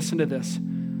God?" Listen to this.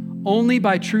 "Only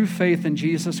by true faith in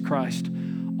Jesus Christ.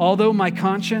 Although my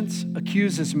conscience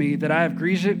accuses me that I have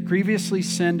grievously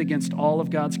sinned against all of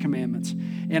God's commandments,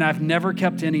 and I've never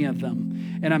kept any of them,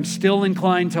 and I'm still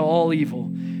inclined to all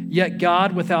evil, yet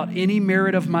God, without any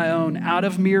merit of my own, out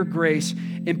of mere grace,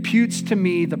 imputes to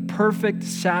me the perfect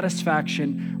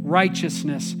satisfaction,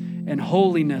 righteousness, and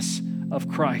holiness of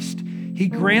Christ. He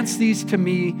grants these to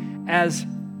me as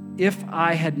if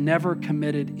I had never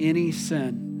committed any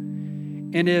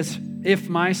sin, and as if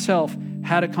myself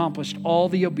had accomplished all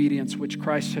the obedience which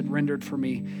Christ had rendered for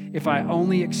me, if I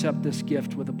only accept this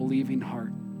gift with a believing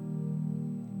heart."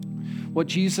 What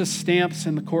Jesus stamps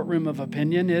in the courtroom of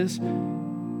opinion is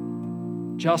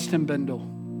Justin Bindle,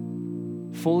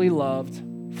 fully loved,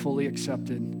 fully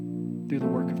accepted through the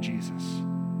work of Jesus.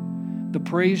 The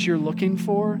praise you're looking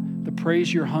for, the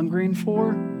praise you're hungering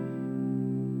for,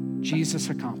 Jesus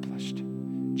accomplished.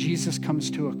 Jesus comes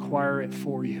to acquire it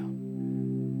for you.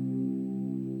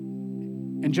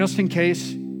 And just in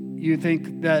case you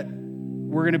think that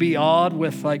we're going to be awed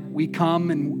with, like, we come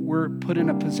and we're put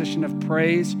in a position of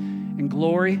praise and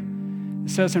glory, it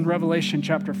says in Revelation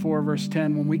chapter 4, verse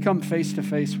 10, when we come face to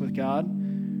face with God,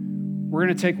 we're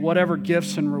going to take whatever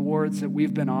gifts and rewards that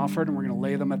we've been offered and we're going to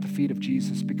lay them at the feet of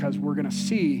Jesus, because we're going to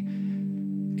see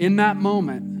in that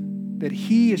moment that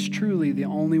he is truly the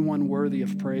only one worthy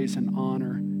of praise and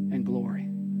honor and glory.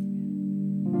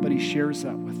 But he shares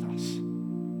that with us.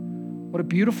 What a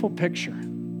beautiful picture.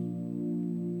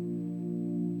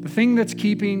 The thing that's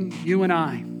keeping you and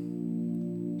I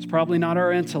is probably not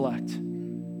our intellect,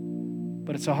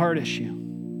 but it's a heart issue.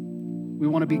 We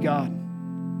want to be God.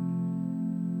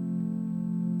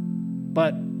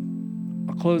 But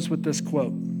I'll close with this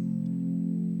quote.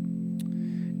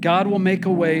 God will make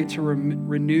a way to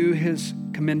renew his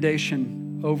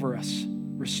commendation over us,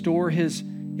 restore his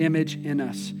image in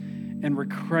us, and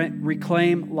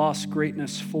reclaim lost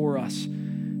greatness for us.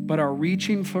 But our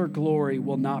reaching for glory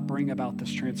will not bring about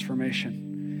this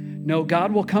transformation. No,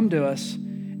 God will come to us,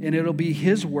 and it'll be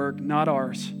his work, not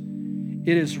ours.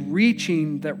 It is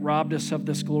reaching that robbed us of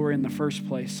this glory in the first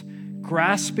place.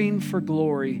 Grasping for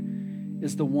glory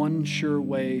is the one sure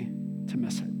way to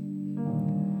miss it.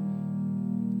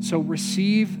 So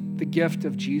receive the gift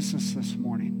of Jesus this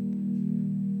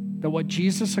morning. That what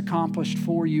Jesus accomplished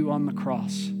for you on the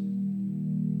cross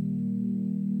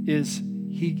is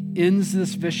he ends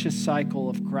this vicious cycle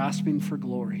of grasping for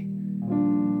glory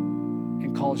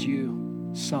and calls you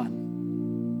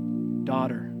son,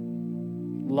 daughter,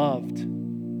 loved,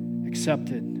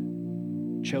 accepted,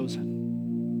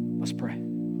 chosen. Let's pray.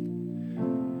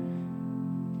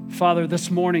 Father,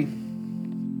 this morning,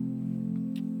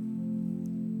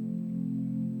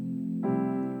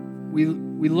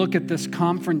 we look at this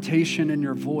confrontation in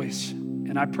your voice,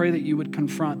 and I pray that you would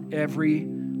confront every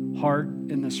heart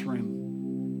in this room.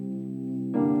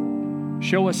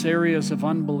 Show us areas of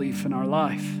unbelief in our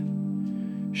life.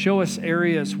 Show us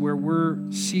areas where we're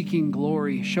seeking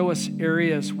glory. Show us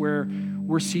areas where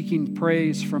we're seeking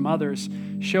praise from others.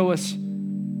 Show us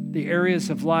the areas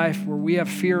of life where we have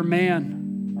fear man.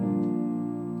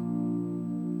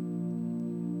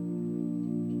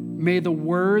 May the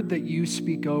word that you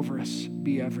speak over us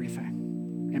be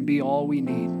everything and be all we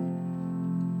need.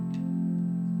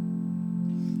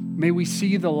 May we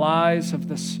see the lies of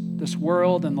this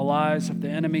world and the lies of the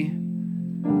enemy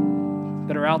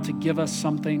that are out to give us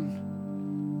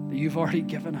something that you've already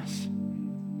given us.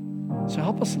 So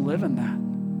help us live in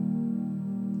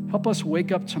that. Help us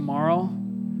wake up tomorrow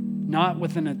not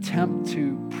with an attempt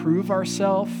to prove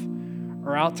ourselves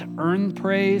or out to earn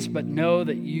praise, but know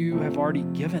that you have already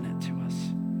given it to us.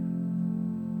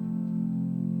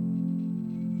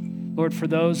 Lord, for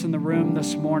those in the room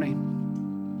this morning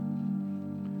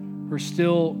who are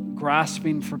still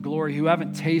grasping for glory, who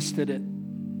haven't tasted it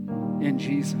in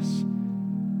Jesus,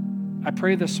 I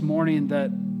pray this morning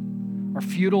that our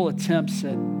futile attempts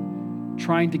at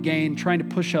trying to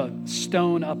push a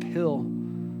stone uphill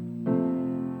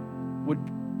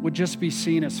would just be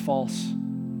seen as false.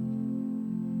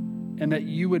 And that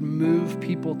you would move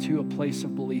people to a place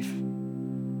of belief.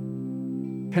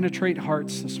 Penetrate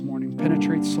hearts this morning,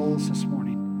 penetrate souls this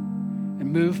morning,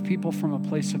 and move people from a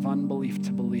place of unbelief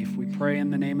to belief. We pray in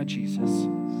the name of Jesus.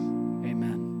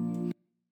 Amen.